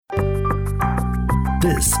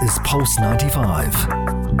This is Pulse 95.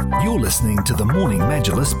 You're listening to the Morning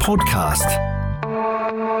Majlis podcast.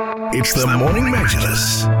 It's the Morning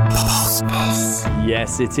Majlis. Pulse.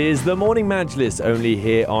 Yes, it is the Morning Majlis, only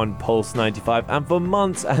here on Pulse 95. And for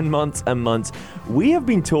months and months and months, we have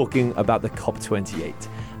been talking about the Cop28.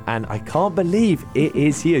 And I can't believe it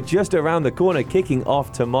is here, just around the corner, kicking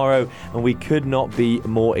off tomorrow. And we could not be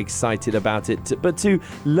more excited about it. But to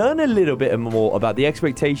learn a little bit more about the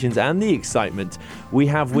expectations and the excitement, we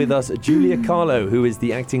have with us Julia Carlo, who is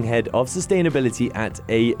the acting head of sustainability at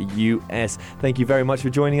AUS. Thank you very much for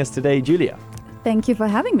joining us today, Julia. Thank you for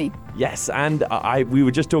having me. Yes, and we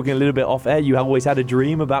were just talking a little bit off air. You always had a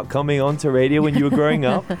dream about coming onto radio when you were growing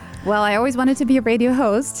up. Well, I always wanted to be a radio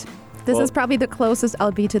host. This is probably the closest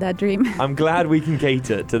I'll be to that dream. I'm glad we can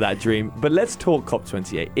cater to that dream. But let's talk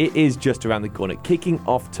Cop28. It is just around the corner, kicking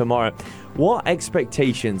off tomorrow. What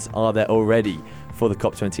expectations are there already for the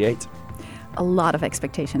Cop28? A lot of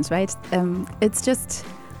expectations, right? It's just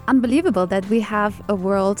unbelievable that we have a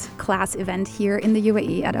world-class event here in the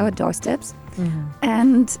UAE at our doorsteps. Mm-hmm.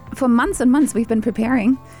 And for months and months we've been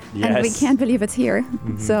preparing, and we can't believe it's here.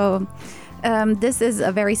 Mm-hmm. So this is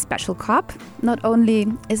a very special COP. Not only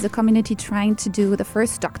is the community trying to do the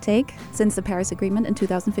first stock take since the Paris Agreement in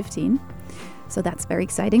 2015, so that's very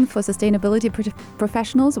exciting for sustainability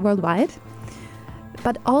professionals worldwide,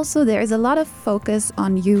 but also there is a lot of focus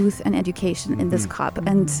on youth and education in this COP.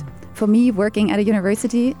 And for me, working at a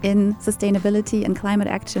university in sustainability and climate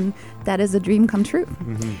action, that is a dream come true.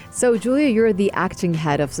 Mm-hmm. So, Julia, you're the acting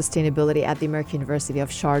head of sustainability at the American University of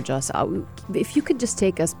Sharjah. So, if you could just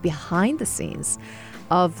take us behind the scenes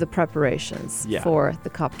of the preparations for the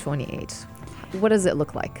COP28. What does it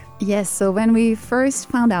look like? Yes, so when we first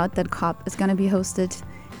found out that COP is going to be hosted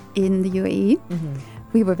in the UAE,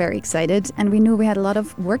 we were very excited, and we knew we had a lot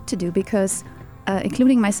of work to do because,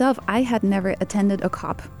 including myself, I had never attended a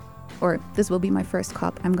COP. Or this will be my first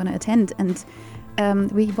COP I'm going to attend.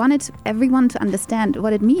 And we wanted everyone to understand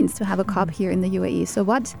what it means to have a COP here in the UAE. So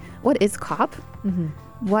what is COP?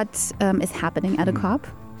 What is happening at a COP?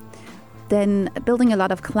 Then building a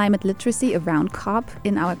lot of climate literacy around COP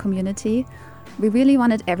in our community. We really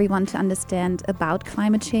wanted everyone to understand about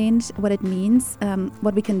climate change, what it means,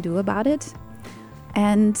 what we can do about it.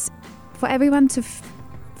 And for everyone to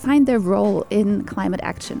find their role in climate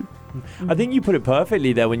action. I think you put it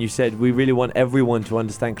perfectly there when you said we really want everyone to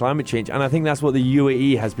understand climate change. And I think that's what the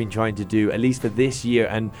UAE has been trying to do, at least for this year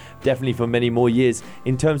and definitely for many more years,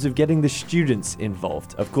 in terms of getting the students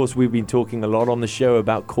involved. Of course, we've been talking a lot on the show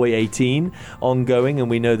about Cop28 ongoing, and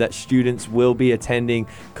we know that students will be attending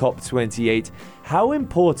COP28. How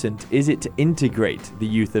important is it to integrate the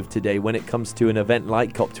youth of today when it comes to an event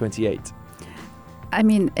like COP28? I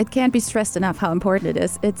mean, it can't be stressed enough how important it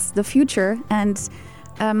is. It's the future, and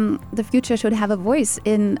the future should have a voice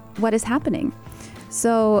in what is happening.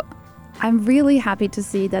 So I'm really happy to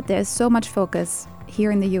see that there's so much focus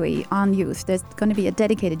here in the UAE on youth. There's going to be a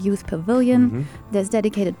dedicated youth pavilion. There's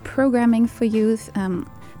dedicated programming for youth.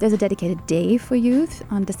 There's a dedicated day for youth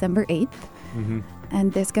on December 8th.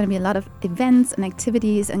 And there's going to be a lot of events and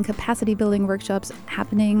activities and capacity building workshops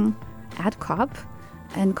happening at COP.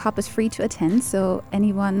 And COP is free to attend, so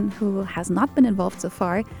anyone who has not been involved so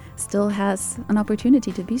far still has an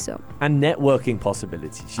opportunity to be so. And networking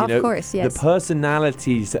possibilities. Of course, yes. The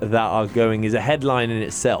personalities that are going is a headline in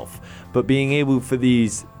itself, but being able for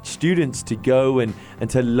these students to go and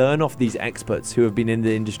to learn off these experts who have been in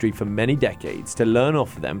the industry for many decades, to learn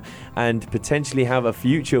off them and potentially have a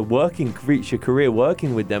future career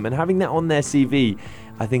working with them and having that on their CV,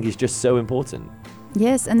 I think is just so important.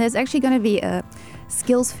 Yes, and there's actually going to be a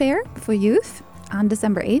skills fair for youth on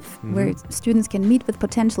December 8th, where students can meet with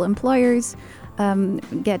potential employers,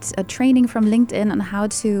 get a training from LinkedIn on how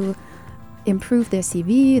to improve their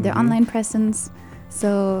CV, their online presence.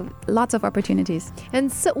 So lots of opportunities. And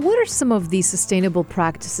so what are some of these sustainable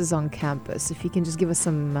practices on campus? If you can just give us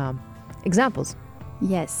some examples.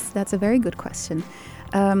 Yes, that's a very good question.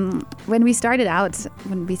 When we started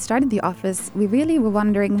the office, we really were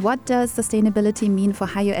wondering, what does sustainability mean for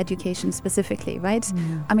higher education specifically, right?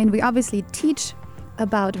 I mean, we obviously teach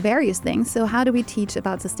about various things. So how do we teach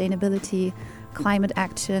about sustainability, climate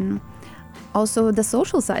action, also the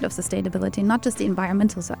social side of sustainability, not just the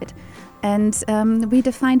environmental side? And we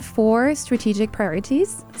defined 4 strategic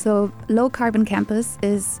priorities. So low carbon campus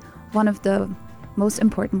is one of the most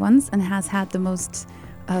important ones and has had the most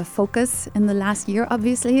focus in the last year,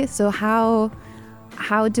 obviously. So how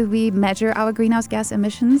do we measure our greenhouse gas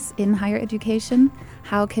emissions in higher education?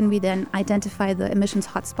 How can we then identify the emissions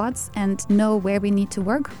hotspots and know where we need to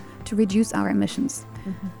work to reduce our emissions?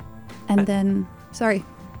 And then, sorry.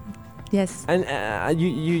 Yes. And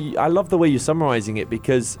I love the way you're summarizing it,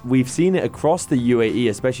 because we've seen it across the UAE,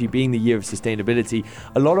 especially being the year of sustainability,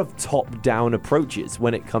 a lot of top-down approaches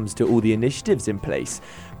when it comes to all the initiatives in place.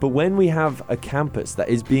 But when we have a campus that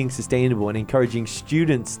is being sustainable and encouraging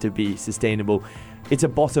students to be sustainable, it's a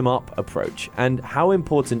bottom-up approach. And how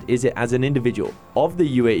important is it as an individual of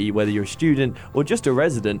the UAE, whether you're a student or just a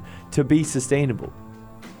resident, to be sustainable?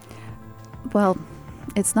 Well,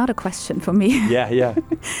 it's not a question for me. Yeah.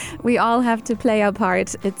 We all have to play our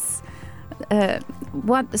part. It's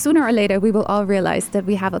sooner or later we will all realize that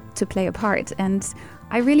we have to play a part. And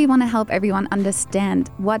I really want to help everyone understand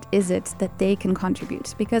what is it that they can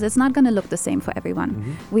contribute, because it's not going to look the same for everyone.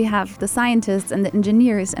 Mm-hmm. We have the scientists and the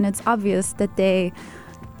engineers, and it's obvious that they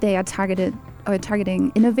are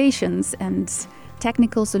targeting innovations and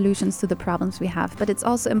technical solutions to the problems we have. But it's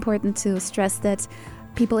also important to stress that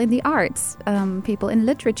people in the arts, people in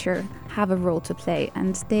literature have a role to play,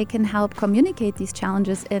 and they can help communicate these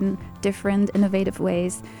challenges in different innovative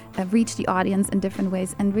ways, reach the audience in different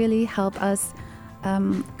ways, and really help us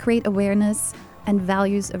create awareness and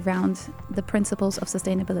values around the principles of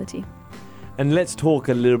sustainability. And let's talk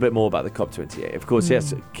a little bit more about the Cop28. Of course,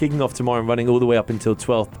 yes, kicking off tomorrow and running all the way up until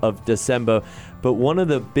 12th of December. But one of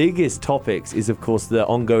the biggest topics is, of course, the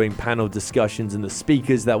ongoing panel discussions and the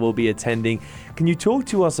speakers that will be attending. Can you talk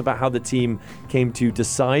to us about how the team came to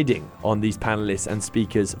deciding on these panelists and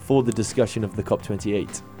speakers for the discussion of the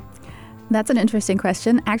Cop28? That's an interesting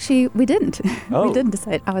question. Actually, we didn't. Oh. We didn't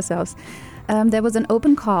decide ourselves. There was an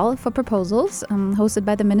open call for proposals hosted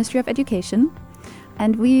by the Ministry of Education.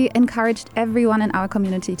 And we encouraged everyone in our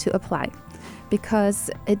community to apply, because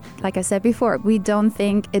like I said before, we don't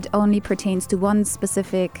think it only pertains to one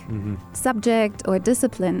specific subject or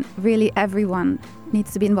discipline. Really, everyone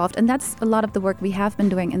needs to be involved. And that's a lot of the work we have been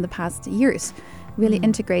doing in the past years, really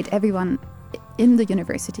integrate everyone in the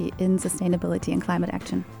university in sustainability and climate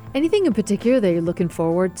action. Anything in particular that you're looking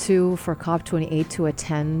forward to for COP28 to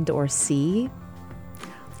attend or see?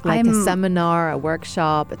 Like a seminar, a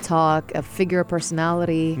workshop, a talk, a figure of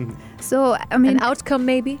personality. So, I mean, an outcome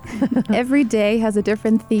maybe? Every day has a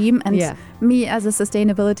different theme. And me as a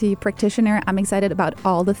sustainability practitioner, I'm excited about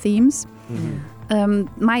all the themes.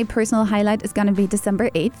 My personal highlight is going to be December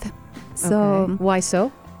 8th. So, okay. Why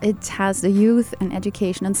so? It has the youth and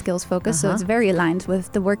education and skills focus. So it's very aligned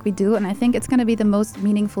with the work we do. And I think it's going to be the most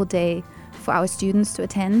meaningful day for our students to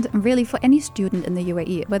attend, and really for any student in the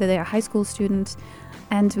UAE, whether they're a high school student.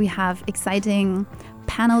 And we have exciting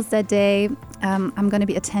panels that day. I'm going to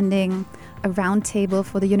be attending a roundtable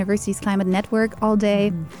for the university's climate network all day,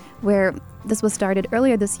 where this was started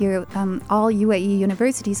earlier this year. All UAE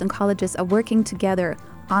universities and colleges are working together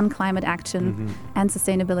on climate action and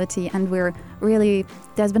sustainability. And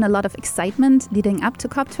there's been a lot of excitement leading up to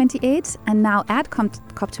COP28. And now at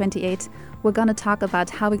COP28, we're going to talk about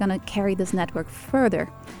how we're going to carry this network further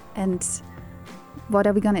and what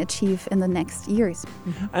are we going to achieve in the next years.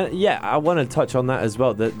 And I want to touch on that as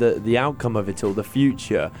well, the outcome of it all, the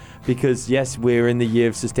future, because yes, we're in the year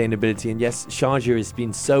of sustainability, and yes, Sharjah has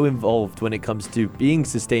been so involved when it comes to being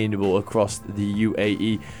sustainable across the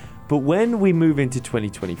UAE. But when we move into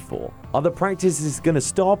 2024, are the practices going to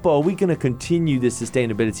stop, or are we going to continue this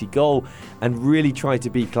sustainability goal and really try to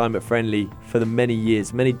be climate friendly for the many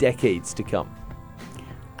years, many decades to come?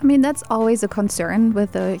 I mean, that's always a concern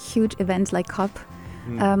with a huge event like COP.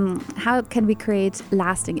 How can we create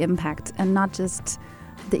lasting impact and not just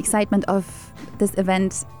the excitement of this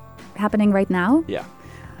event happening right now? Yeah.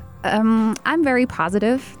 I'm very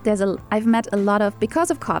positive. Because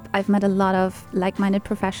of COP, I've met a lot of like-minded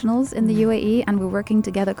professionals in the UAE, and we're working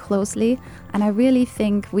together closely. And I really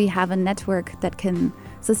think we have a network that can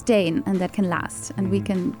sustain and that can last, and we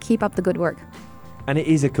can keep up the good work. And it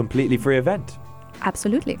is a completely free event.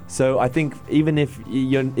 Absolutely. So I think even if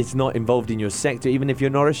it's not involved in your sector, even if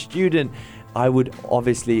you're not a student, I would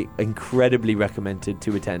obviously incredibly recommend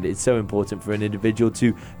to attend. It's so important for an individual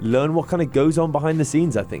to learn what kind of goes on behind the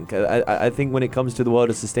scenes, I think. I think when it comes to the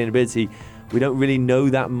world of sustainability, we don't really know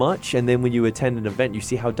that much. And then when you attend an event, you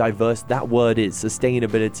see how diverse that word is,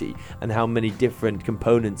 sustainability, and how many different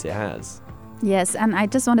components it has. Yes, and I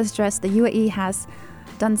just want to stress the UAE has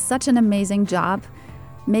done such an amazing job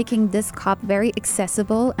making this COP very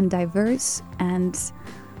accessible and diverse and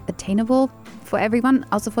attainable for everyone,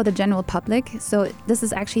 also for the general public. So this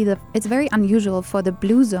is actually it's very unusual for the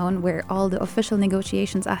blue zone, where all the official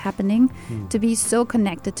negotiations are happening, to be so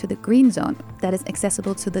connected to the green zone that is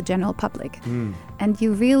accessible to the general public. And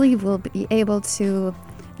you really will be able to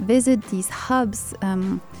visit these hubs,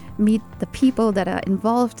 meet the people that are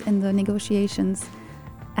involved in the negotiations,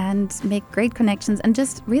 and make great connections and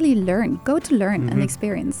just really learn, go to learn and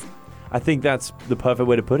experience. I think that's the perfect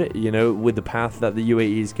way to put it. With the path that the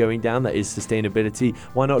UAE is going down, that is sustainability,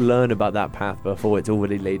 why not learn about that path before it's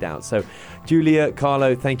already laid out? So, Julia,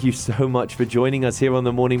 Carlo, thank you so much for joining us here on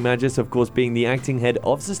The Morning Majlis, of course, being the acting head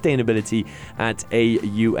of sustainability at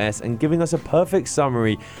AUS, and giving us a perfect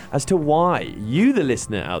summary as to why you, the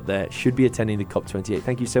listener out there, should be attending the COP28.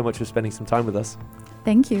 Thank you so much for spending some time with us.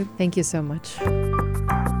 Thank you. Thank you so much.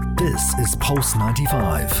 This is Pulse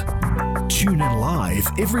 95. Tune in live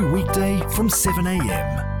every weekday from 7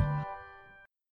 a.m.